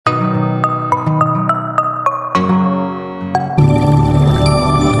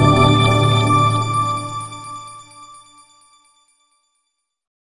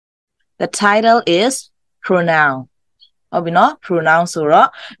The title is pronoun. Pronoun ဆိုတော့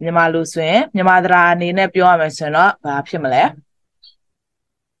မြန်မာလိုဆိုရင်မြန်မာသရာအနေနဲ့ပြောရမယ်ဆိုရင်တော့ဘာဖြစ်မလဲ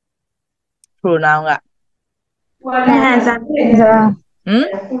pronoun က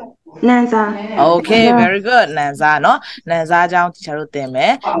နာမ်စာ Okay, very good. နာမ်စာเนาะနာမ်စာအကြောင်းတခြားတို့သင်မ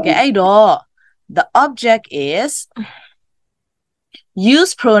ယ်ကဲအဲ့တော့ the object is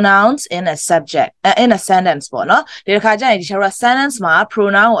use pronouns in a subject in a sentence ပေါ့เนาะဒီတစ်ခါကျရင်ဒီချာတို့က sentence မှာ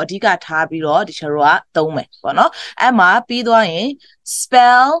pronoun ကိုအဓိကထားပြီးတော့ဒီချာတို့ကသုံးမယ်ပေါ့เนาะအဲ့မှာပြီးသွားရင်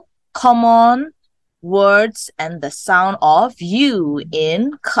spell common words and the sound of you in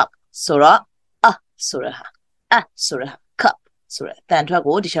cup ဆိုတော့ဆိုရဟာ cup ဆိုရတန်ထွက်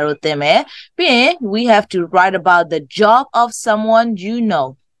ကိုဒီချာတို့သင်မယ်ပြီးရင် we have to write about the job of someone you know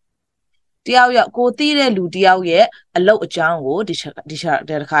တယောက်ကိုသိတဲ့လူတယောက်ရဲ့အလုပ်အကြောင်းကိုဒီ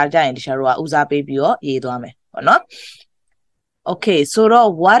တစ်ခါကြရင်ဒီချာတို့ကဦးစားပေးပြီးတော့ရေးသွားမယ်ပေါ့နော် Okay so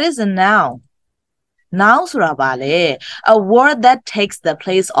what is a noun noun ဆိုတာဘာလဲ a word that takes the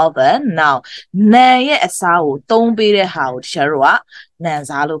place of a noun နာမ်ရဲ့အစားကိုသုံးပေးတဲ့ဟာကိုဒီချာတို့ကနာမ်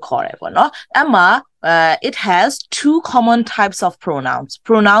စားလို့ခေါ်တယ်ပေါ့နော်အဲ့မှာit has two common types of pronouns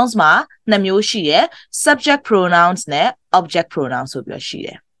မှာနှစ်မျိုးရှိတယ် subject pronouns နဲ့ object pronouns ဆိုပြီးရှိတ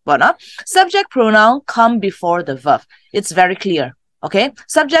ယ်ပေါ့နော် subject pronoun come before the verb it's very clear okay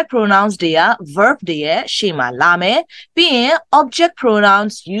subject pronouns တွေက verb တွေရဲ့ရှေ့မှာလာမယ်ပြီးရင် object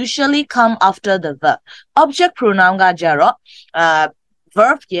pronouns usually come after the verb object pronoun ကကြတော့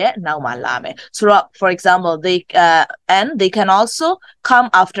verb ရဲ့နောက်မှာလာမယ်ဆိုတော့ for example they can also come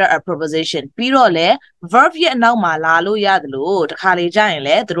after a preposition ပြီးတော့လေ verb ရဲ့နောက်မှာလာလို့ရတယ်လို့တခါလေကြာရင်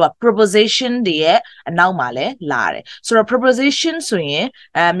လေသူတို့က preposition တွေရဲ့အနောက်မှာလဲလာတယ်ဆိုတော့ preposition ဆိုရင်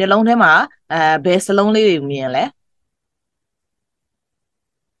မျိုးလုံးထဲမှာဘယ်စလုံးလေးတွေမြင်လဲ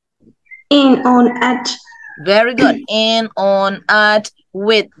in on at very good in on at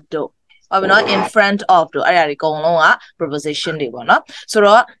with တို့ဟုတ်ပြီနော် in front of တို့အဲ့ဒါတွေအကုန်လုံးက preposition တွေပေါ့နော်ဆို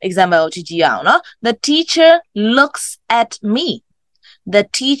တော့ example ကိုကြည့်အောင်နော် the teacher looks at me the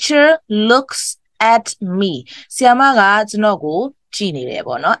teacher looks at me ဆရာမကကျွန်တော်ကိုကြည့်နေတယ်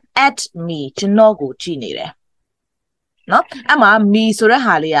ပေါ့နော် at me ကျွန်တော်ကိုကြည့်နေတယ်နော်အဲ့မှာ me ဆိုတဲ့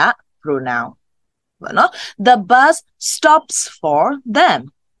ဟာလေးက pronoun ပေါ့နော် the bus stops for them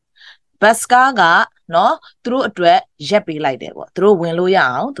bus ကနော်သူတို့အတွက်ရက်ပေးလိုက်တယ်ပေါ့သူတို့ဝင်လို့ရ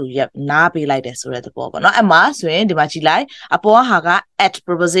အောင်သူရက်နားပေးလိုက်တယ်ဆိုတဲ့သဘောပေါ့နော်အဲ့မှာဆိုရင်ဒီမှာကြည့်လိုက်အပေါ်ဟာက at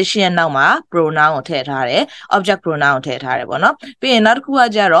preposition ရဲ့နောက်မှာ pronoun ကိုထည့်ထားတယ် object pronoun ကိုထည့်ထားတယ်ပေါ့နော်ပြီးရင်နောက်တစ်ခုက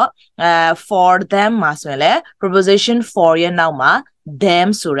ကြတော့for them မှာဆိုရင်လည်း preposition for ရဲ့နောက်မှာ them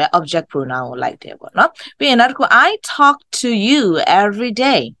ဆိုတဲ့ object pronoun ကိုလိုက်တယ်ပေါ့နော်ပြီးရင်နောက်တစ်ခု I talk to you every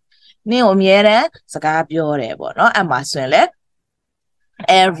day နင်ကိုအမြဲတမ်းစကားပြောတယ်ပေါ့နော်အဲ့မှာဆိုရင်လည်း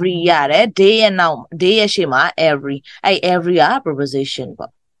every ရတယ် day ရဲ့နောက် day ရဲ့ရှေ့မှာ every အဲ့ every က preposition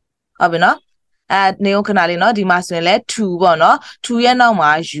ပေါ့ဟုတ်ပြီနော်နေခဏလေးနော်ဒီမှာဆိုရင်လဲ to ပေါ့နော် to ရဲ့နောက်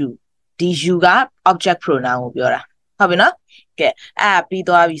မှာ you ဒီ you က object pronoun ကိုပြောတာဟုတ်ပြီနော်ကဲပြီး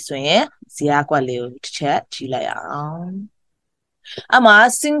သွားပြီဆိုရင်ဇာတ်ကွက်လေးကိုတစ်ချက်ကြည့်လိုက်အောင်အမှာ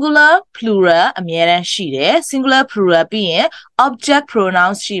singular plural အမြဲတမ်းရှိတယ် singular plural ပြီးရင် object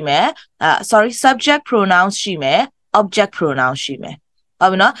pronouns ရှိမယ် subject pronouns ရှိမယ် object pronouns ရှိမယ်ဟု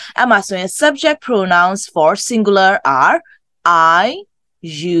တ်ပြီနော်အဲ့မှာဆိုရင် subject pronouns for singular are I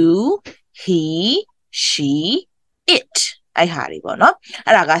you he she it အဲ့ဟာတွေပေါ့နော်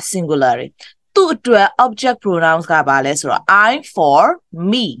အဲ့ဒါက singular တွေသူ့အတွက် object pronouns ကဘာလဲဆိုတော့ I for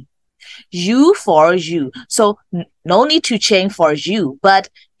me you for you so no need to change for you but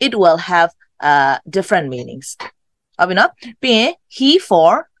it will have different meanings ဟုတ်ပြီနော်ပြီးရင် he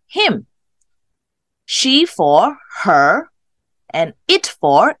for him she for her and it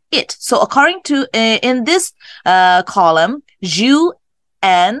for it. So according to in this column, you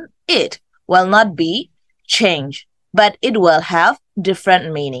and it will not be changed, but it will have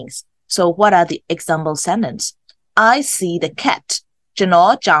different meanings. So what are the example sentences? I see the cat.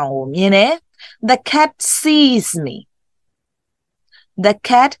 The cat sees me. The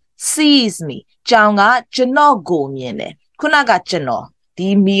cat sees me. ကြောင်ကကျွန်တော်ကိုမြင်တယ်ခုနကကျွန်တော်ဒီ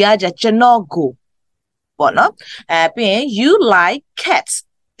မီကကျွန်တော်ကိုပေါ့နော်ပြီးရင် you like cats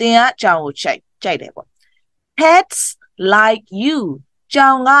တင်ကကြောင်ကိုကြိုက်တယ်ပေါ့ pets like you ကြော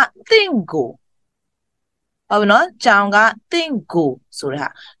င်ကတင့်ကိုဟုတ်ပြီနော်ကြောင်ကတင့်ကိုဆိုတဲ့ဟာ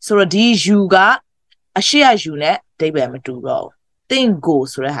ဆိုတော့ဒီ you ကအရှိရ you နဲ့အဓိပ္ပာယ်မတူတော့ဘူးတင့်ကို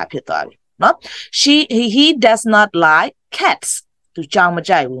ဆိုတဲ့ဟာဖြစ်သွားပြီနော် he does not like cats သူကြောင်မ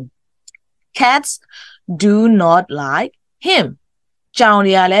ကြိုက်ဘူး cats do not like him ကြောင်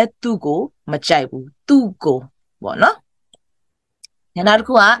တွေကလည်းသူ့ကိုမကြိုက်ဘူးသူ့ကိုပေါ့နော်နောက်တစ်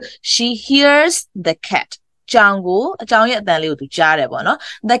ခုက she hears the cat Changu, Chang Liu to Jarebono.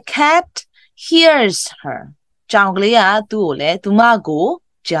 The cat hears her. Changlia Dule, Tumago,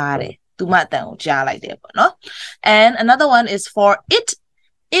 Jare, Tumatang, Jar like that, no? And another one is for it.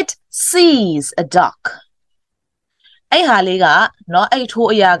 It sees a duck. Ay haliga, no, ay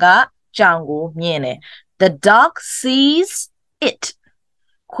yaga, Changu, Miene. The duck sees it.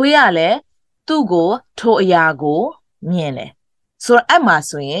 Kuyale, Tugo, Toyago, Miene. So Emma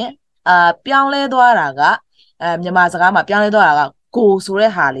swing, Pianle Doaraga, Yamasagama, Pianle Doraga, go sure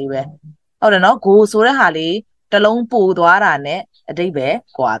haliwe. Oh, no, go sure hali, the long poo doarane, a day bear,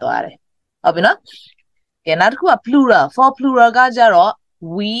 quadrare. Obina? Cannot who a plural, for plural gajaro,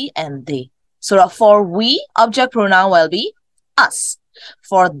 we and they. So for we, object pronoun will be us.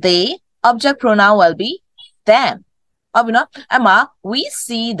 For they, object pronoun will be them. Emma, we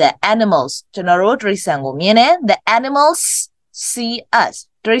see the animals. The animals see us.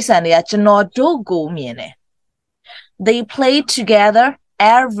 They play together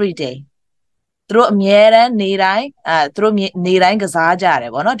every day. We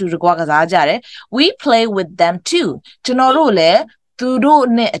play with them too. With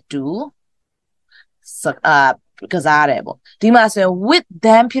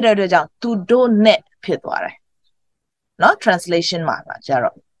them no translation jaro.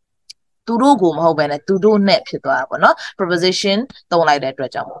 Tudo go mo bene tudo net no preposition don't like that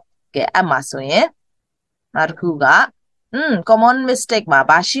okay amma so yen common mistake ma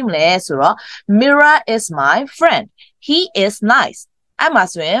ba shi mle so ro Mira is my friend. He is nice. Amma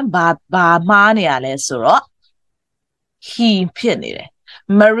so yen ba ma ne ya le so ro he phit ne de.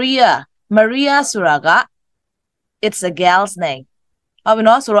 Maria sura ga it's a girl's name.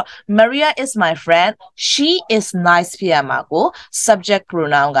 So Maria is my friend. She is nice. Subject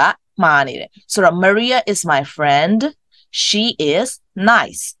pronoun ga manire. So Maria is my friend. She is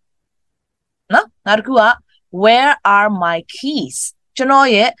nice. No? Where are my keys?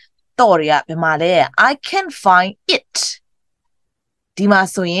 I can't find it. Dima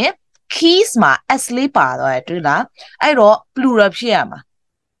so yen keys ma asleep I wrote plural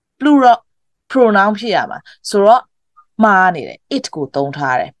plural pronoun so it go don't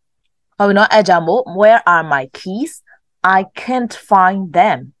hare. Where are my keys? I can't find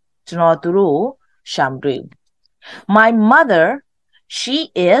them. My mother,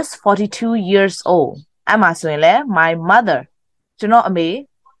 she is 42 years old. My mother,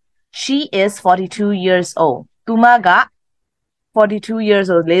 she is 42 years old. Tumaga 42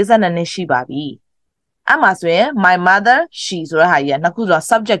 years old. My mother, she's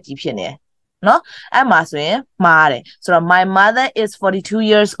subject no, Emma mare. So my mother is 42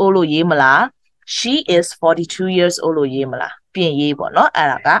 years old yemala. She is 42 years old yemala. Bien yebo no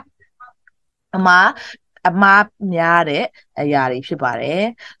araga. Ama nyare ayari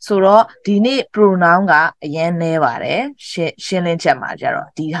pare. So dini pronoun ga yen ne bare. Shinlin chema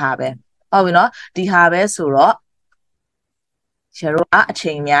jaro. Di habe. Oh we know di habe so Chero a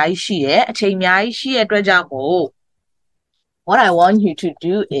chain yai she what I want you to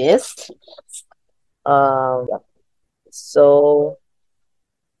do is so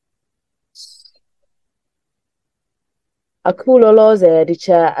akulolo ze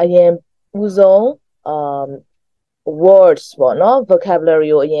dicha ayen puzo words no vocabulary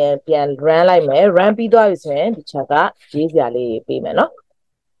yo ayen pian run like me run pi twa bi so yin dicha ka jee sia le pi me no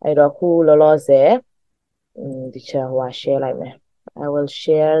ai do akulolo ze dicha wa share like me I will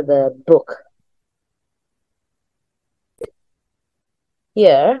share the book.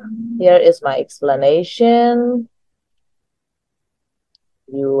 Here is my explanation.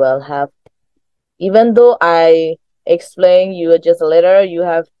 You will have, even though I explain you just a little, you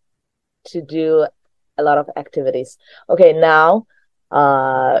have to do a lot of activities. Okay, now,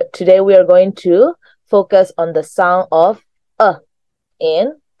 today we are going to focus on the sound of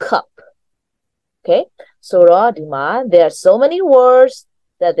in cup. Okay, so Dima, there are so many words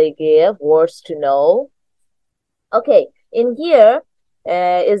that they give, words to know. Okay, in here,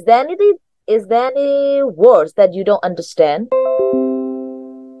 is there any words that you don't understand?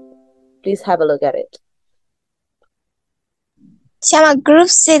 Please have a look at it. Shama group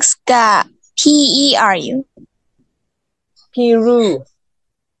 6 ka PERU.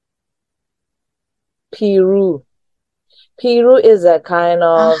 Peru is a kind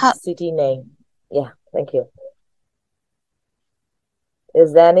of city name. Yeah, thank you.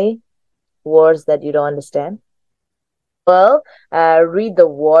 Is there any words that you don't understand? Well, read the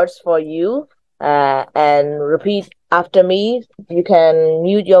words for you and repeat after me. You can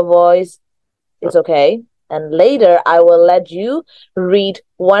mute your voice. It's okay. And later, I will let you read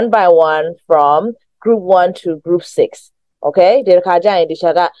one by one from group 1 to group 6. okay ဒီတစ်ခါကျရင်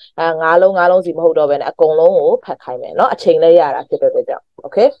teacher ကငါးလုံးစီမဟုတ်တော့ဘဲနဲ့အကုန်လုံးကိုဖတ်ခိုင်းမယ်เนาะအချိန်လေးရတာဖြစ်တဲ့အတွက်ကြောင့်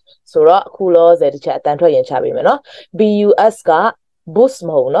okay ဆိုတော့အခုလောဆယ် teacher အတန်ထွက်ရင်ချပေးမယ်เนาะ bus က bus မ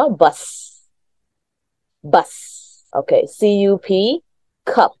ဟုတ်เนาะ bus okay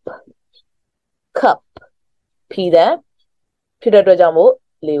cup cup p တဲ့ဖြစ်တဲ့အတွက်ကြောင့်မို့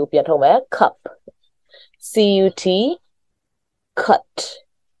လေးကိုပြန်ထုတ်မယ် cup cut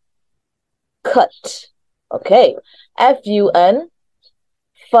okay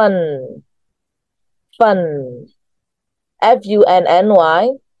fun fun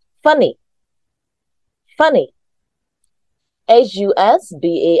funny funny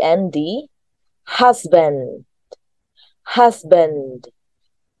husband husband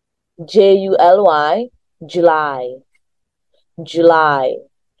july July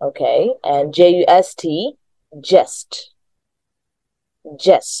okay and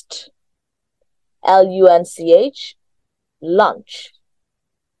just lunch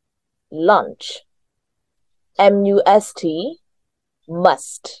lunch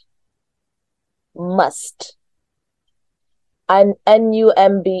must and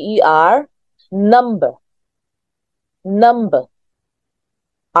number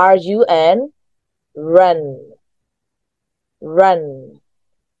run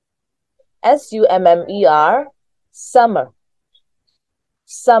summer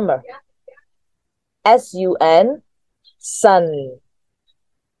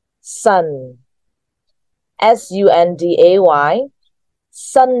sun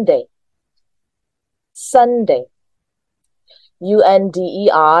Sunday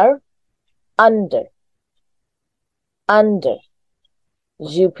under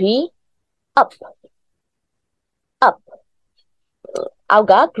up I've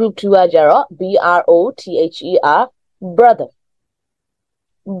got group 2 jaro brother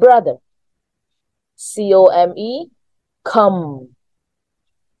brother come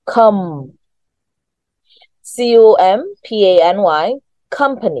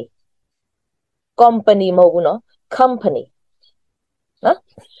company companyမဟုတ်ဘူးเนาะ company နော်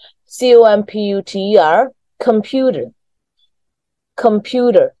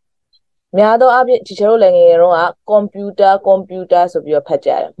computerများသောအားဖြင့် teacher တို့လည်းငယ်ငယ်တုန်းက computer ဆိုပြီးတော့ဖတ်ကြ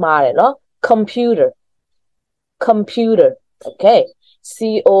တယ်မှားတယ်เนาะ computer okay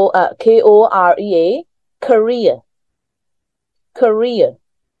korea career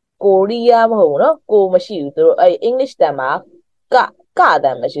ကိုရီးယားမဟုတ်ဘူးเนาะကိုမရှိဘူးသူတို့အဲ့ English တန်မှာကတ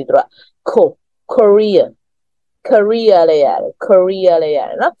န်မရှိသူတို့က Korea လေးရ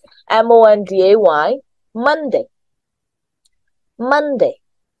တယ်เนาะ monday Monday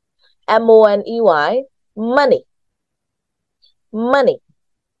money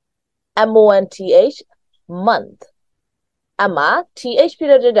month အမ th ဖြစ်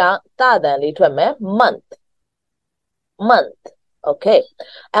တဲ့ကြောင့်တတန်လေးထွက်မယ် month okay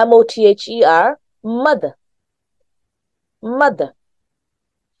mother mother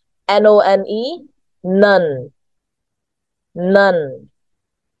none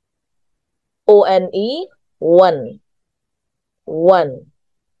one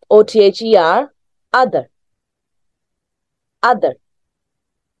other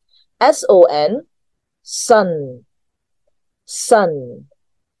son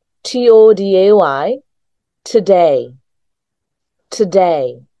today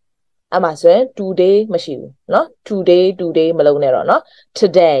အမှဆိုရင် today မရှိဘူးเนาะ today မလုံးနဲ့တော့เนาะ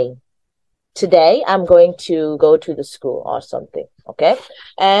today I'm going to go to the school or something okay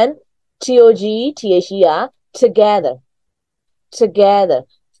and together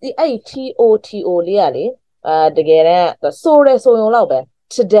ဒီအဲ့ to လေးရလေတကယ်တမ်းဆိုရုံလောက်ပဲ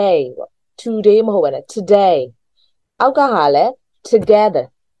today ပေါ့ today မဟုတ်ဘဲနဲ့ today အောက်ကဟာလဲ together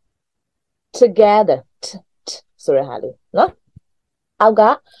ဆိုရဟာလေเนาะအောက်က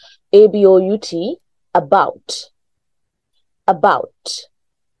about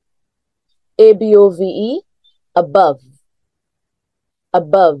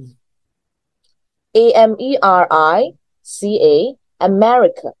above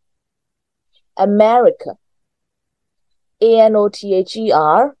america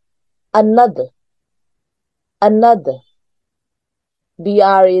another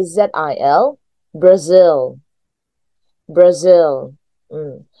brazil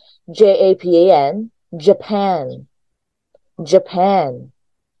japan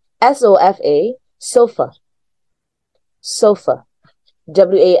sofa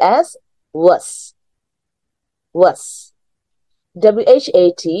was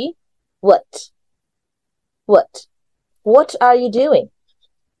what what are you doing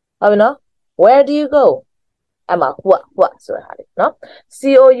where do you go what ဆိုတာဟာလေနော်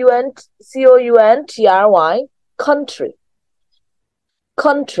country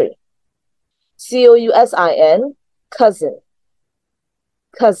country. cousin, cousin.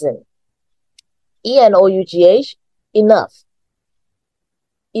 Cousin. enoughh, enough.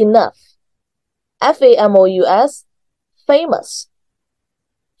 Enough. famous, famous.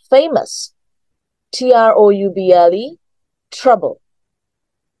 Famous. trouble, trouble.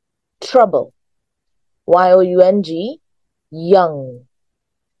 Trouble. young, young.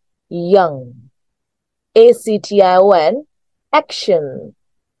 Young. action, action.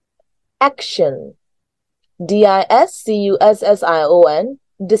 Action. discussion,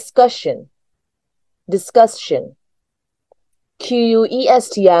 discussion. Discussion.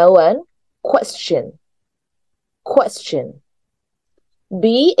 question, question. Question.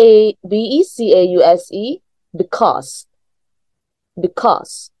 because, because.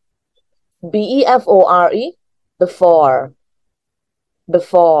 Because. before, before.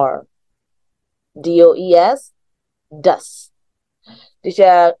 Before. dos, does.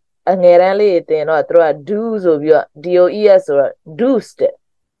 Teacher အငယ်တန်းလေးတင်တော့သူတို့က do ဆိုပြီးတော့ dos ဆိုတော့ do's တဲ့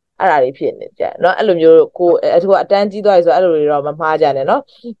အဲ့ဒါလေးဖြစ်နေကြเนาะအဲ့လိုမျိုးကိုသူကအတန်းကြီးသွားပြီဆိုတော့အဲ့လိုတွေတော့မမှားကြနဲ့เนาะ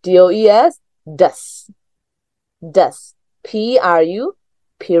dos does does Peru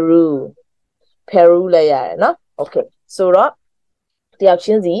Peru Peru လည်းရတယ်เนาะ okay ဆိုတော့တယောက်ချ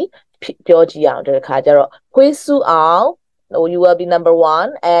င်းစီပြောကြည့်အောင်ဒီခါကျတော့ခွေးစုအောင်you will be number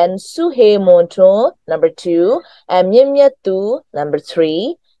 1 and Suhe Monton number 2 and Myemyetu number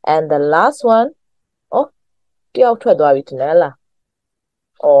 3 and the last one oh တယောက်ထွက်သွားပြီထင်တယ်လား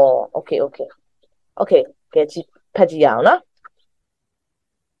oh okay okay okay ကဲကြည့်ဖတ်ကြည့်အောင်နော်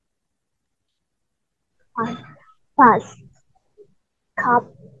Bus, cup,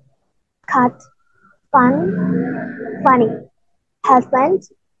 cut, fun, funny, husband,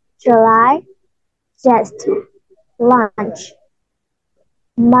 July, jest, lunch,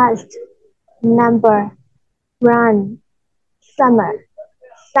 must, number, run, summer,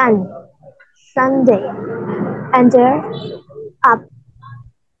 sun, Sunday, under, up,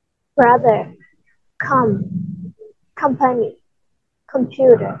 brother, come, company,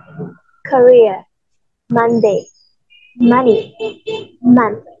 computer, career, Monday, money,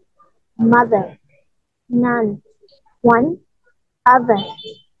 month, mother, none, one, other,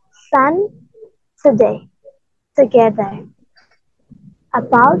 sun, today, together,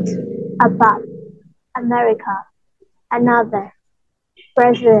 about, above, America, another,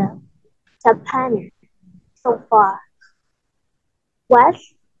 Brazil, Japan, so far,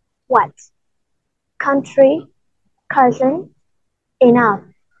 west, what, country, cousin, enough,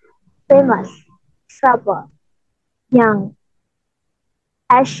 famous, trouble, young,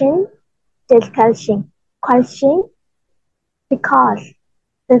 action, discussion, question, because,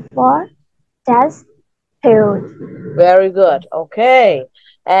 before, does, period. Very good. Okay.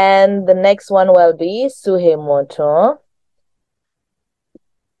 And the next one will be Suhemoto.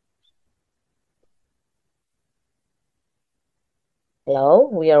 Hello,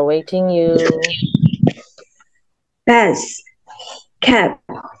 we are waiting you. Bus, cab,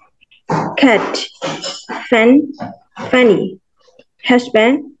 cat, fun, funny,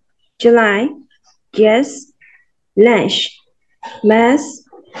 husband, July, yes, lunch, mass,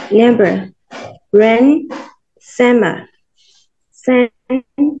 number, rain, summer, sun,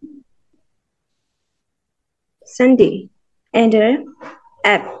 Sunday, enter,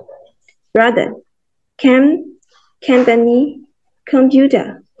 app, brother, company,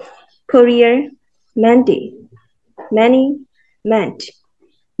 computer, career, Monday, many, month,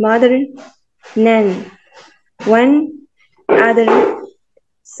 mother, none, one, other,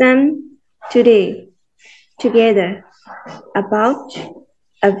 some, today, together, about,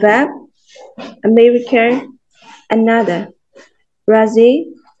 above, America, another, Brazil,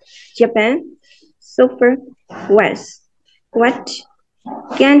 Japan, super, west, what,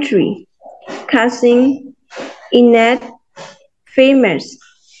 country, cousin, inet, famous,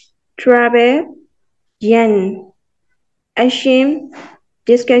 travel, young, action,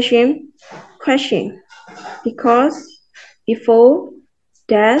 discussion, question, because, before,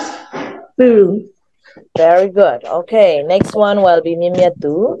 does, Peru. Very good. Okay, next one will be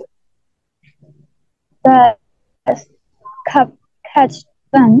Mimyatu. Bus, cup, catch,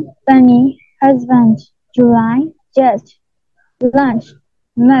 fun, funny, husband, July, just, lunch,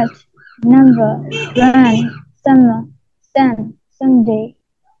 must, number, run, summer, sun, Sunday,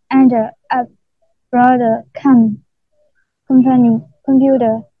 under, up, brother, come, company,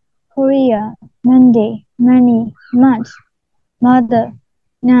 computer, Korea, Monday, money, month, mother,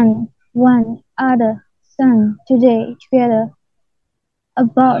 none, one, other, sun, today, together,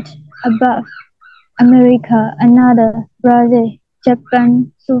 about, above, America, another, Brazil,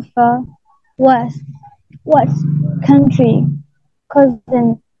 Japan, so far, west, country, cousin,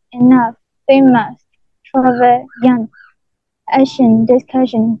 enough, famous, travel, young, action,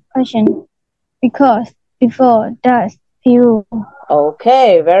 discussion, question, because, before, does, few.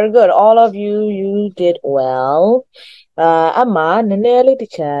 Okay, very good. All of you, you did well. Amma, nene li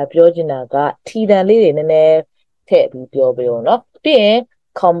teacherပြောချင်တာကထီတန်လေးတွေနည်းနည်းထည့်ပြီးပြောပေးအောင်နော်ပြီးရင်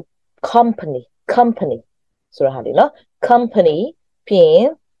company ဆိုတော့ဟာလေနော် company ပြီးရင်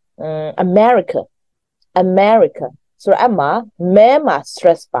America ဆိုတော့အမှမဲမှာ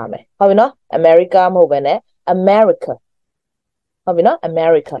stress ပါမယ်ဟုတ်ပြီနော် America မဟုတ်ဘဲနဲ့ America ဟုတ်ပြီနော်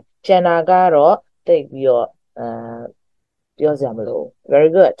America ကျန်တာကတော့တိတ်ပြီးတော့ပြောစရာမလို very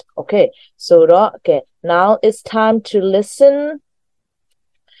good okay so okay now it's time to listen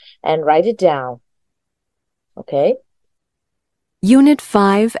and write it down okay Unit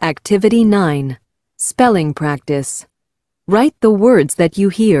 5 Activity 9 Spelling Practice Write the words that you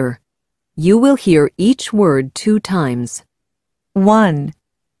hear. You will hear each word 2 times. 1.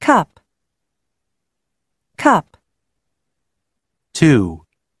 Cup. Cup. 2.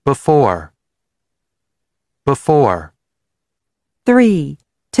 Before. Before. 3.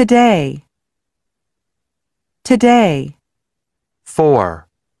 Today. Today. 4.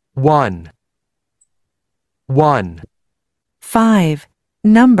 1. 1. 5.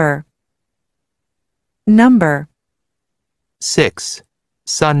 Number. Number. 6.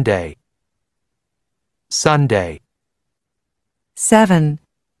 Sunday. Sunday. 7.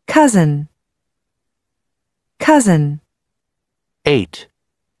 Cousin. Cousin. 8.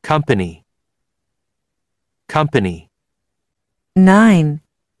 Company. Company. 9.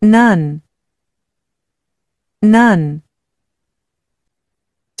 None. None.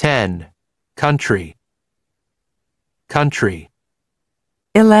 10. Country. Country.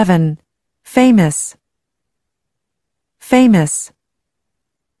 11. Famous. Famous.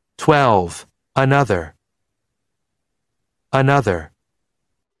 12. Another. Another.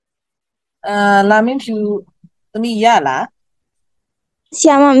 လာမင်းဖြူသမီးရလား ဆ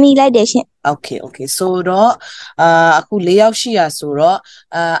ရာမမိလိုက်တယ်ရှင် Okay okay so တော့အခု၄ယောက်ရှိရဆိုတော့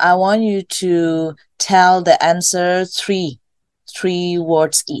I want you to tell the answer three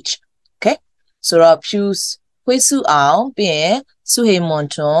words each okay so တော့ဖြူခွေးစုအောင်ပြီးရင်စုဟေမွန်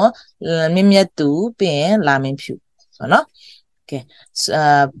ထွန်းမြင့်မြတ်သူပြီးရင်လာမင်းဖြူဆိုတော့နော် okay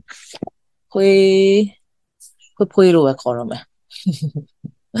ဖွေးလို့ပဲခေါ်တော့မယ်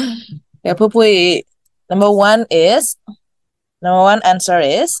yeah ဖွေး number one answer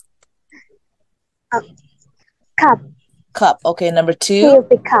is cup okay number two fill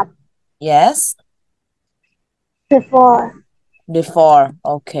the cup yes before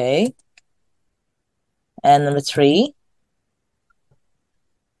okay and number three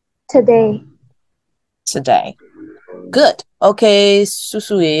today good okay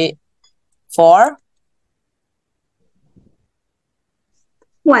Susui 4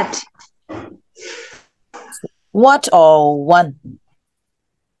 what or one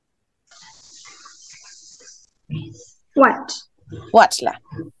what lah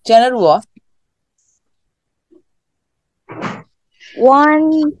Janet what one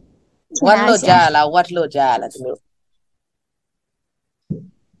လို့ကြားလား what လို့ကြားလားသူတို့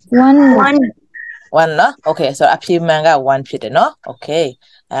one နော် okay so အဖြေမှန်က1ဖြစ်တယ်နော် okay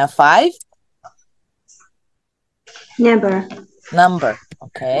 5 number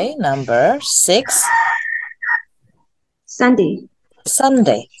okay number 6 Sunday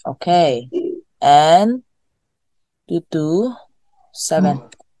okay and 7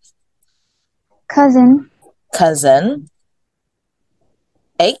 cousin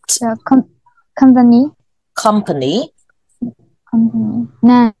 8 company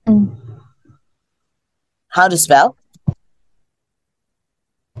None. how to spell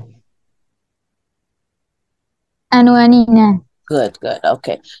None. good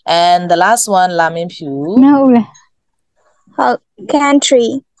okay and the last one Lamin Pyu No. country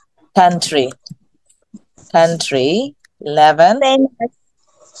 11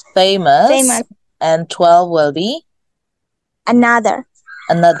 famous and 12 will be another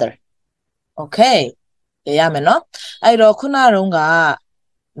okay ရမယ်နော်အဲ့တော့ခုနတုန်းက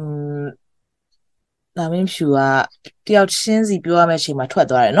လာမင်းဖြူကတယောက်ချင်းစီပြောရမယ့်အချိန်မှာထွက်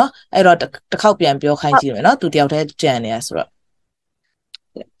သွားတယ်နော်အဲ့တော့တစ်ခေါက်ပြန်ပြောခိုင်းကြည့်မယ်နော်သူတယောက်တည်းကြံနေရဆိုတော့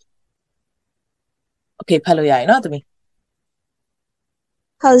okay ဖတ်လို့ရရင်နော်သမီး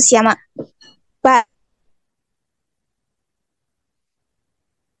ဟုတ်ဆရာမ bus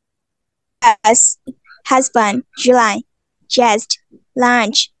husband July just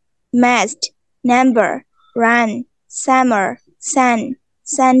lunch mast number run summer sun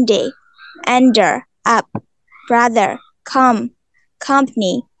Sunday under up brother come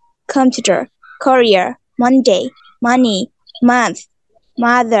company computer courier Monday money month,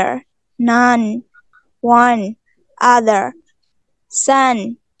 mother, none, one, other,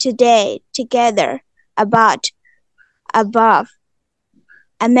 sun, today, together, about, above,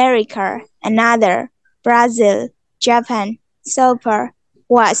 America, another, Brazil, Japan, super,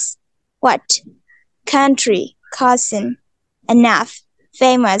 was, what, country, cousin, enough,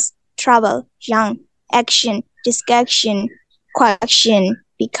 famous, trouble, young, action, discussion, question,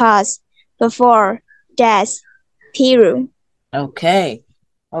 because, before, death, hero. Okay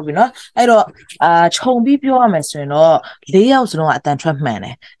ဟုတ်ပြီเนาะအဲ့တော့ခြုံပြီးပြောရမယ်ဆိုရင်တော့၄ယောက်စလုံးကအတန်ထွက်မှန်တ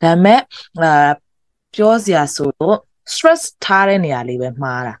ယ်ဒါပေမဲ့ပြောစရာဆိုတော့ stress ထားတဲ့နေရာလေးပဲ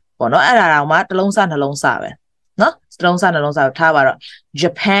မှားတာပေါ့เนาะအဲ့ဒါတောင်မှတစ်လုံးစနှလုံးစပဲเนาะတစ်လုံးစနှလုံးစထားပါတော့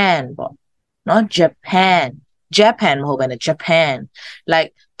Japan ပေါ့เนาะ Japan မဟုတ်ဘဲနဲ့ Japan like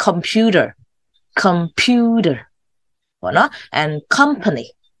computer ပေါ့เนาะ and company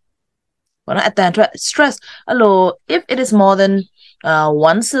ပေါ့เนาะအတန်ထွက် stress အဲ့လို if it is more than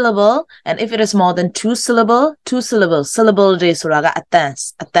one syllable and if it is more than two syllable တွေဆိုတာကအတ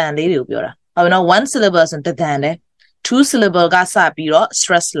န်လေးတွေကိုပြောတာဟုတ်ပြီနော် one syllable ဆိုတန်တယ် two syllable ကစပြီးတော့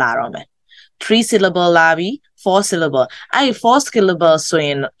stress လာတော့မယ် three syllable လာပြီး four syllable အဲ့ four syllable ဆိုရ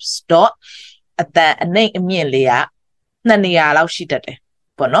င်တော့အတန်အနှိမ့်အမြင့်လေးက2နေရာလောက်ရှိတတ်တယ်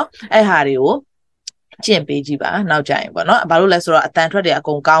ပေါ့နော်အဲ့ဟာတွေကိုကျင့်ပေးကြည့်ပါနောက်ကြရင်ပေါ့နော်ဘာလို့လဲဆိုတော့အတန်ထွက်တွေအ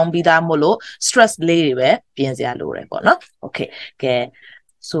ကုန်ကောင်းပြီးသားမို့လို့ stress လေးတွေပဲပြင်စရာလိုတယ်ပေါ့နော် okay ကဲ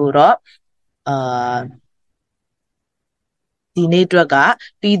ဆိုတော့ဒီနေ့အတွက်က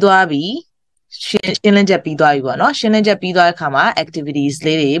ပြီးသွားပြီရှင်းလင်းချက်ပြီးသွားပြီပေါ့နော်ရှင်းလင်းချက်ပြီးသွားတဲ့အခါမှာ activities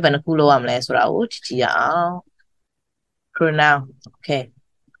လေးတွေဘယ်နှခုလုပ်ရမလဲဆိုတာကိုကြည့်ရအောင် pronoun okay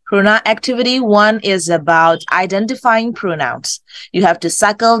Pronoun activity 1 is about identifying pronouns. You have to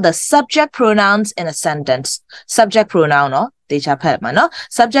circle the subject pronouns in a sentence. Subject pronoun, no?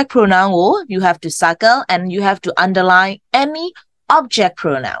 Subject pronoun, you have to circle and you have to underline any object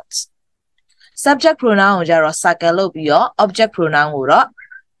pronouns. Subject pronoun, circle object pronoun,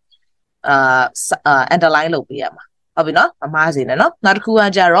 underline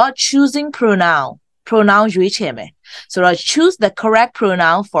choosing pronoun. Pronoun ရွေးချယ်မယ်ဆိုတော့ choose the correct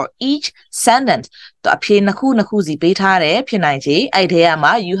pronoun for each sentence တော့အဖြေနှစ်ခုစီပေးထားတယ်ဖြစ်နိုင်ချေအဲ့ထဲ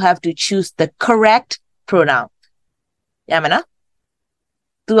မှာ you have to choose the correct pronoun ရမယ်နော်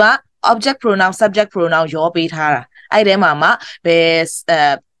သူက object pronoun subject pronoun ရောပေးထားတာအဲ့ထဲမှာဘယ်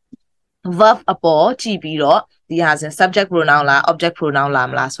verb အပေါ်ကြည့်ပြီးတော့ဒီဟာစဉ် subject pronoun လား object pronoun လား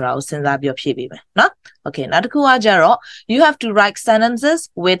မလားဆိုတာကိုစဉ်းစားပြီးဖြည့်ပေးမယ်နော် okay နောက်တစ်ခုကကြတော့ you have to write sentences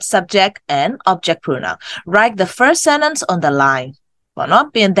with subject and object pronoun write the first sentence on the line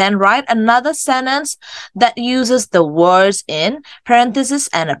and then write another sentence that uses the words in parenthesis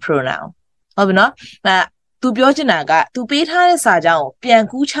and a pronoun ဟုတ်ပြီနော်သူပြောချင်တာကသူပေးထားတဲ့စာကြောင်းကိုပြန်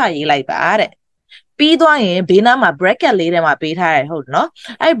ကူးချရေးလိုက်ပါတဲ့ပြီးသွားရင်ဘေးနားမှာ bracket လေးထဲမှာပေးထားတယ်ဟုတ်နော်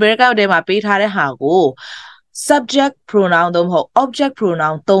အဲ့ bracket ထဲမှာပေးထားတဲ့ဟာကို subject pronoun သုံးမဟုတ် object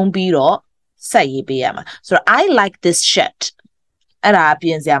pronoun သုံးပြီးတော့ဆက်ရေးပေးရမှာဆိုတော့ I like this shirt အဲ့ဒါပြ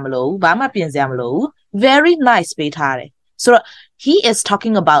င်စရာမလိုဘူးဘာမှပြင်စရာမလိုဘူး very nice ပေးထားတယ်ဆိုတော့ he is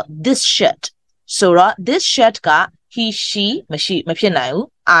talking about this shirt ဆိုတော့ this shirt က he she မဖြစ်နိုင်ဘူး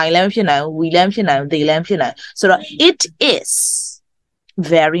I လည်းမဖြစ်နိုင်ဘူး we လည်းမဖြစ်နိုင်ဘူး they လည်းမဖြစ်နိုင်ဘူးဆိုတော့ it is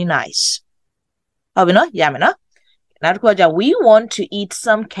very nice ဟုတ်ပြီနော်ရမယ်နော်နောက်တစ်ခုကကြာ we want to eat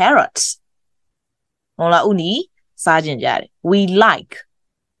some carrots ဟုတ်လားဦးနီစားကြင်ကြတယ် we like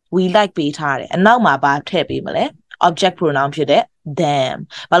ပေးထားတယ်အနောက်မှာဘာထည့်ပေးမလဲ object pronoun ဖြစ်တဲ့ them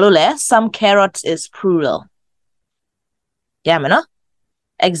ဘာလို့လဲ some carrots is plural ရမယ်နော်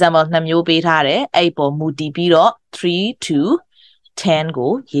example 2မျိုးပေးထားတယ်အဲ့ပေါ်မူတည်ပြီးတော့3 to 10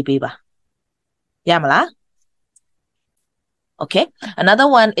ကိုရေးပေးပါရမလားOkay, another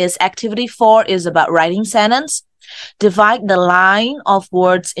one is activity 4 is about writing sentence. Divide the line of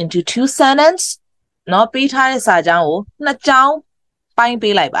words into two sentences. No,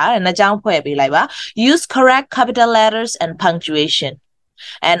 use correct capital letters and punctuation.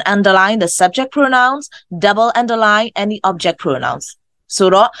 And underline the subject pronouns, double underline any object pronouns. So,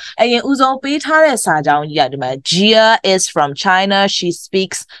 Jia is from China, she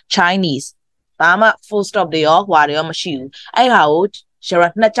speaks Chinese. Full stop တွေရောဟွာတွေရောမရှိဘူးအဲ့ဟာကိုရှရ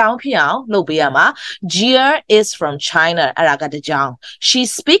နှစ်ကြောင်းဖြစ်အောင်လုပ်ပေးရမှာ Jia is from China အဲ့ဒါကတစ်ကြောင်း she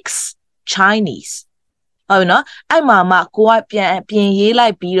speaks Chinese ဟုတ်ပြီနော်အဲ့မှာကိုကပြင်ရေးလို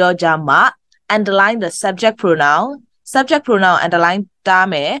က်ပြီးတော့ကြာမှ underline the subject pronoun underline တား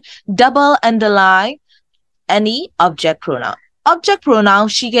မယ် double underline any object pronoun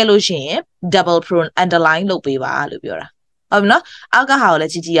ရှိခဲ့လို့ရှိရင် double underline လုပ်ပေးပါလို့ပြောတာ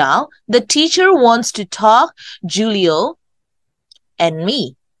The teacher wants to talk Julio and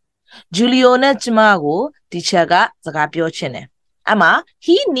me. Julio နဲ့ကျမကို teacher ကစကားပြောချင်တယ်အမ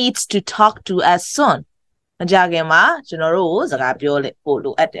he needs to talk to us soon မကြခင်မှာကျွန်တော်တို့ကိုစကားပြောဖို့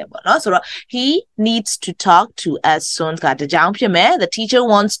လိုအပ်တယ်ပေါ့နော်ဆိုတော့ he needs to talk to us soon ကတကြောင်ဖြစ်မယ် the teacher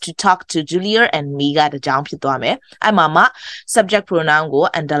wants to talk to Julia and me ကတကြောင်ဖြစ်သွားမယ်အဲ့မှာ subject pronoun ကို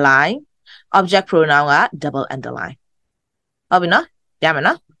underline object pronoun က double underline ဟုတ်ပြီနော်ရမယ်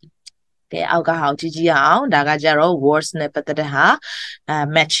နော်ကဲအောက်ကဟာကိုကြည့်အောင်ဒါကကြတော့ words နဲ့ပတ်သက်တဲ့ဟာ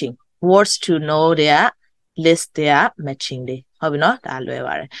matching words to know their list their matching တွေဟုတ်ပြီနော်ဒါလွယ်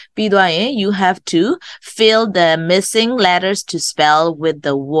ပါတယ်ပြီးသွားရင် you have to fill the missing letters to spell with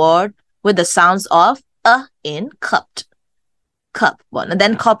the word with the sounds of a in cup one and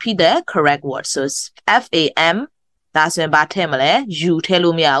then copy the correct word so it's FAM ဒါဆိုရင်ဘာထည့်မလဲ U ထည့်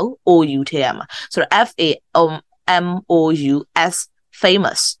လို့မရဘူး OU ထည့်ရမှာဆိုတော့ FAMOUS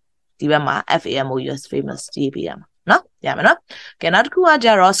famous ဒီဘက်မှာ FAMOUS famous ရေးပြရမှာနော်ရမယ်နော်ကဲနောက်တစ်ခုကကြ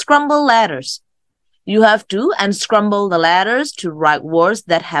တော့ scramble letters you have to unscramble the letters to write words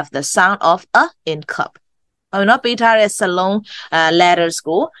that have the sound of a in cup ဟုတ်နော်ပေးထားတဲ့စလုံး letters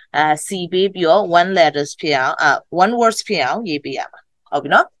ကိုစီပေးပြီးတော့ one letters ဖြစ်အောင်one words ဖြစ်အောင်ရေးပေးရမှာဟုတ်ပြီ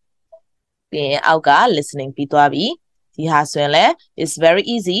နော်ပြီးရင်အောက်က listening ပြီးသွားပြီဒီဟာဆိုရင်လည်း it's very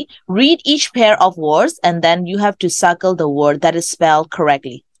easy read each pair of words and then you have to circle the word that is spelled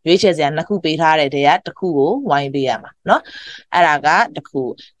correctly ရွေးချယ်စရာနှစ်ခုပေးထားတဲ့တဲ့ကတစ်ခုကိုဝိုင်းပေးရမှာเนาะအဲ့ဒါကတစ်ခု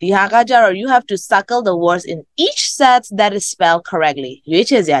ဒီဟာကကြတော့ you have to circle the words in each set that is spelled correctly ရွေး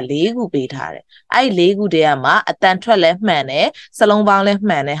ချယ်စရာ၄ခုပေးထားတယ်အဲ့၄ခုတည်းကမှအတန်ထွက်လဲမှန်တယ်စလုံးပေါင်းလဲ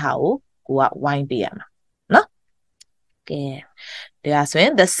မှန်တဲ့ဟာကိုကိုကဝိုင်းပေးရမှာเนาะကဲဒါဆိုရ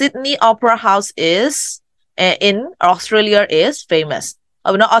င် the Sydney Opera House is in Australia is famous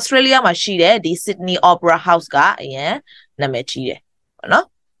ဟုတ်နော် Australia မှာရှိတဲ့ဒီ Sydney Opera House ကအရင်နာမည်ကြီးတယ်ဟုတ်နော်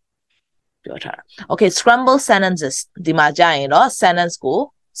ပြောထားတာ okay scramble sentences ဒီမှာကြာရင်တော့ sentence ကို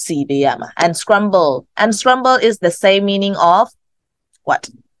စီပေးရမှာ and scramble is the same meaning of what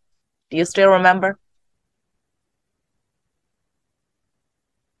do you still remember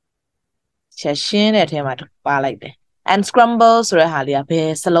ချက်ရှင်းတဲ့အထဲမှာပါလိုက်တယ် and scramble ဆိုတဲ့ဟာလေးကဘယ်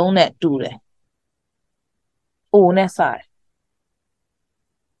စလုံးနဲ့တူတယ် O နဲ့စတယ်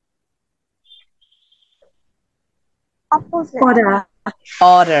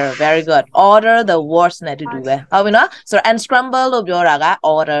order very good order the words နဲ့တူတူပဲဟုတ်ပြီနော်ဆိုတော့ unscramble လို့ပြောတာက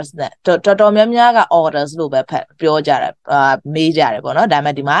orders နဲ့တော်များများက orders လို့ပဲပြောကြတယ်မေးကြတယ်ပေါ့နော်ဒါပေ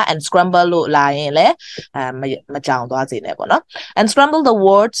မဲ့ဒီမှာ unscramble လို့လာရင်လည်းမကြောင်သွားစေနဲ့ပေါ့နော် unscramble the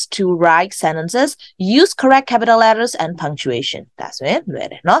words to write sentences use correct capital letters and punctuation ဒါဆိုရင်လွယ်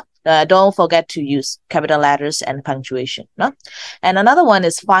တယ်နော်don't forget to use capital letters and punctuation no and another one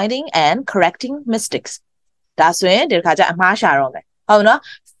is finding and correcting mistakes ဒါဆိုရင်ဒီခါကျအမှားရှာတော့မယ်ဟုတ်နော်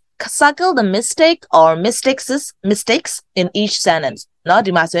circle the mistake or mistakes in each sentence နော်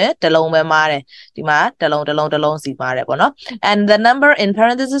ဒီမှာဆိုရင်တစ်လုံးပဲမှားတယ်ဒီမှာတစ်လုံးစီမှားတယ်ပေါ့နော် and the number in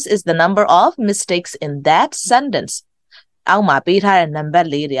parentheses is the number of mistakes in that sentence အောက်မှာပေးထားတဲ့ number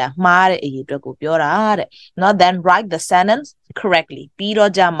လေးတွေကမှားတဲ့အရေးအတွက်ကိုပြောတာတဲ့နော် then write the sentence correctly ပြီး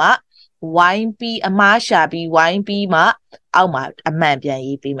တော့ကြမှာဝိုင်းပြီးအမှားရှာပြီးဝိုင်းပြီးမှအောက်မှာအမှန်ပြန်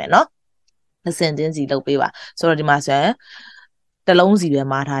ရေးပေးမယ်နော်အစင်တင်းစီလုပ်ပေးပါဆိုတော့ဒီမှာဆိုရင်တစ်လုံးစီပဲ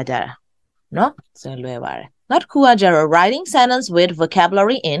မှားထားကြတာနော်ဆိုရင်လွယ်ပါတယ်နောက်တစ်ခုကကျတော့ writing sentence with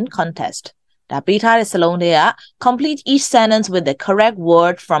vocabulary in context ဒါပေးထားတဲ့စလုံးတွေက complete each sentence with the correct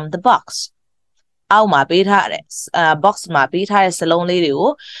word from the box အောက်မှာပေးထားတဲ့box မှာပေးထားတဲ့စလုံးလေးတွေကို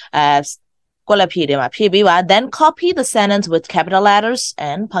ကွက်လက်ဖြည့်ထဲမှာဖြည့်ပေးပါ then copy the sentence with capital letters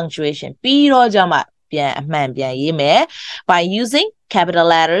and punctuation ပြီးတော့ကြမှာပြန်အမှန်ပြန်ရေးမယ် by using capital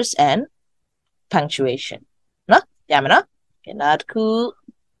letters and punctuation နော်ရမယ်နော်နောက်တစ်ခု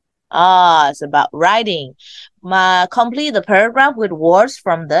it's about writing complete the paragraph with words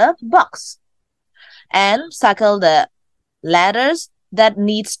from the box and circle the letters that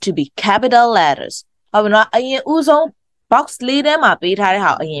needs to be capital letters ဟုတ်ပြီနော်အရင်ဦးဆုံး box လေးထဲမှာပေးထားတဲ့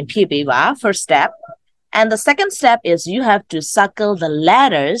ဟာအရင်ဖြည့်ပေးပါ first step and the second step is you have to circle the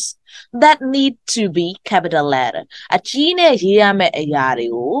letters that need to be capital letter အကြီးနဲ့ရေးရမယ့်အရာတွေ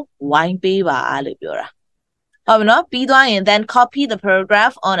ကိုဝိုင်းပေးပါလို့ပြောတာဟုတ်ပြီနော်ပြီးသွားရင် then copy the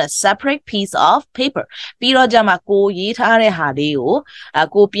paragraph on a separate piece of paper ပြီးတော့ကြမှာကိုရေးထားတဲ့ဟာလေးကို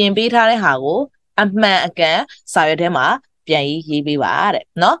ကိုပြင်ပေးထားတဲ့ဟာကိုအမှန်အကန်စာရွက်ထဲမှာပြန်ရေးပေးပါတဲ့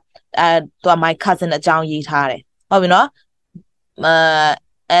နော်သူက my cousin အကြောင်းရေးထားတယ်ဟုတ်ပြီနော်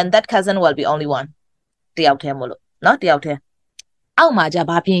and that cousin will be only one တယောက်တည်းမို့လို့နော်တယောက်တည်းအောက်မှာじゃ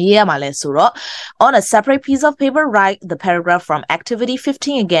ဘာပြင်ရေးရမှာလဲဆိုတော့ on a separate piece of paper write the paragraph from activity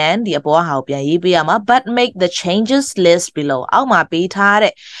 15 again ဒီအပေါ်ဟာကိုပြန်ရေးပေးရမှာ but make the changes list below အောက်မှာပေးထား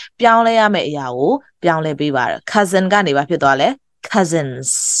တဲ့ပြောင်းလဲရမယ့်အရာကိုပြောင်းလဲပေးပါ cousin ကနေဘာဖြစ်သွားလဲ cousins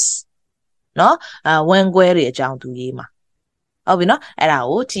နော်ဝင်ခွဲတွေအကြောင်းသူရေးမှာဟုတ်ပြီနော်အဲ့ဒါ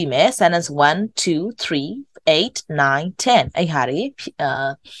ကိုကြည့်မယ် sentence 1 2 3 8 9 10အဲ့ဟာတွေ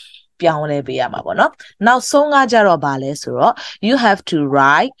ပြောင်းလဲပေးရမှာပေါ့နော်နောက်ဆုံးကကြတော့ဗာလဲဆိုတော့ you have to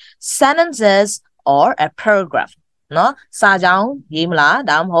write sentences or a paragraph နော်စာကြောင်းရေးမလား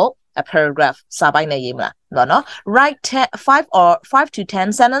ဒါမှမဟုတ် a paragraph စာပိုက်နဲ့ရေးမလားနော် write 5 to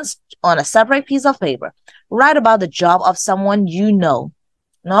 10 sentences on a separate piece of paper write about the job of someone you know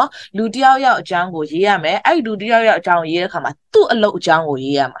နော်လူတယောက်ယောက်အကြောင်းကိုရေးရမယ်အဲ့လူတယောက်ယောက်အကြောင်းရေးတဲ့အခါမှာသူ့အလုပ်အကြောင်းကို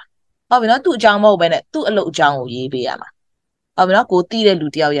ရေးရမှာဟုတ်ပြီနော်သူ့အကြောင်းမဟုတ်ဘဲနဲ့သူ့အလုပ်အကြောင်းကိုရေးပေးရမှာဟုတ်ပြီနော်ကိုတည်တဲ့လူ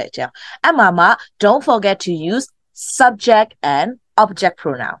တယောက်ယောက်အကြောင်းအဲ့မှာ don't forget to use subject and object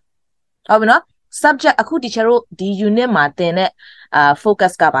pronoun ဟုတ်ပြီနော် subject အခု teacher တို့ဒီ unit မှာသင်တဲ့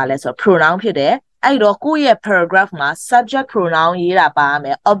focus ကပါလဲဆိုတော့ pronoun ဖြစ်တယ်အဲ့တော့ကိုယ့်ရဲ့ paragraph မှာ subject pronoun ရေးတာပါရမ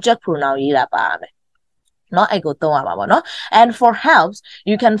ယ် object pronoun ရေးတာပါရမယ်နော်အဲ့ကိုသုံးရမှာပေါ့နော် and for helps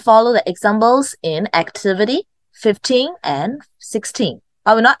you can follow the examples in activity 15 and 16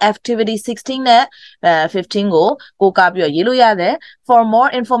ဟုတ်ပြီနော် activity 16နဲ့15ကိုကပြီးတော့ရေးလို့ရတယ် for more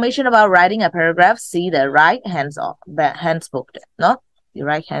information about writing a paragraph see the right hands off the hands book နော်ဒီ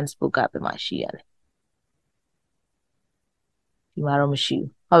right hands book ကပြမရှိရတယ်ဒီမှာတော့မရှိဘူး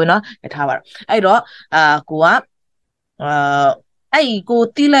ဟုတ်ပြီနော်ထားပါတော့အဲ့တော့ကိုကအဲ့ကို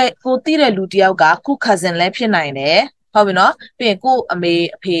တီးတဲ့လူတယောက်ကခု cousin လည်းဖြစ်နိုင်တယ်ဟုတ်ပြီနော်ပြီးရင်ကိုအမေ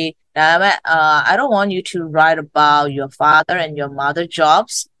အဖေဒါပေမဲ့I don't want you to write about your father and your mother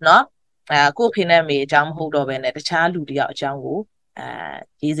jobs နော်ကိုအဖေနဲ့အမေအကြောင်းမဟုတ်တော့ဘဲနဲ့တခြားလူတယောက်အကြောင်းကို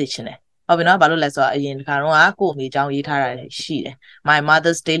ရေးစေချင်တယ်ဟုတ်ပြီနော်ဘာလို့လဲဆိုတော့အရင်တစ်ခါတော့ကိုအမေအကြောင်းရေးထားတာရှိတယ် my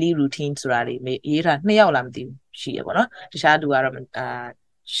mother's daily routine ဆိုတာတွေရေးထား2ယောက်လားမသိဘူးရှိရပေါ့နော်တခြားလူကတော့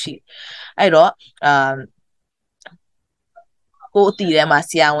ရှိအဲ့တော့ကိုအတီထဲမှာ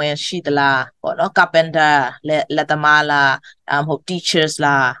ဆရာဝန်ရှိသလားပေါ့နော် carpenter လက်သမားလားမဟုတ် teachers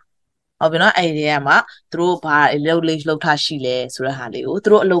လားဟုတ်ပြီနော်အဲ့ဒီထဲမှာသူတို့ဘာလုပ်ထားရှိလဲဆိုတဲ့ဟာလေးကိုသူ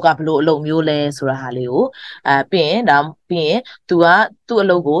တို့အလုပ်ကဘလို့အလုပ်မျိုးလဲဆိုတဲ့ဟာလေးကိုပြီးရင်သူကသူ့အ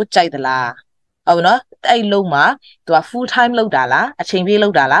လုပ်ကိုကြိုက်သလားဟုတ်ပြီနော်အဲ့လုပ်မှာသူက full time လုပ်တာလားအချိန်ပြည့်လု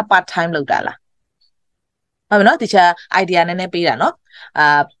ပ်တာလား part time လုပ်တာလားဟုတ်ပြီနော်တခြား idea နည်းနည်းပေးတာနော်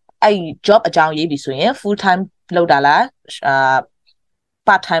အဲ့ job အကြောင်းရေးပြီဆိုရင် full time လုပ်တာလား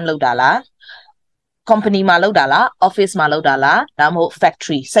part time လုပ်တာလား company မှာလုပ်တာလား office မှာလုပ်တာလားဒါမှမဟုတ်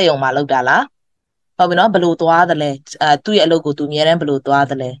factory စက်ရုံမှာလုပ်တာလားဟုတ်ပြီနော်ဘယ်လိုသွားသလဲသူ့ရဲ့အလုပ်ကိုသူအများတန်းဘယ်လိုသွား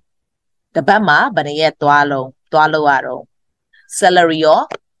သလဲတပတ်မှာဘယ်နှစ်ရက်သွားလုပ်ရတော့ salary ရော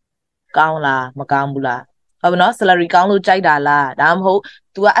ကောင်းလားမကောင်းဘူးလားဟုတ်ပြီနော် salary ကောင်းလို့ကြိုက်တာလားဒါမှမဟုတ်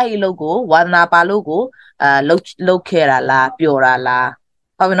तू ကအဲ့ဒီအလုပ်ကိုဝါသနာပါလို့ကိုလုပ်ခဲ့တာလားပျော်တာလား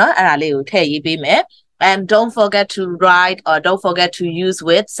ဟုတ်ပြီနော်အဲ့ဒါလေးကိုထည့်ရေးပေးမယ်And don't forget to write or don't forget to use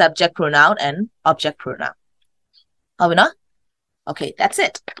with subject pronoun and object pronoun. Okay, that's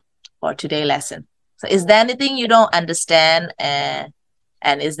it for today's lesson. So is there anything you don't understand and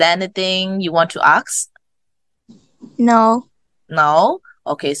is there anything you want to ask? No. No?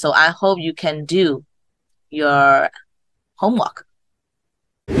 Okay, so I hope you can do your homework.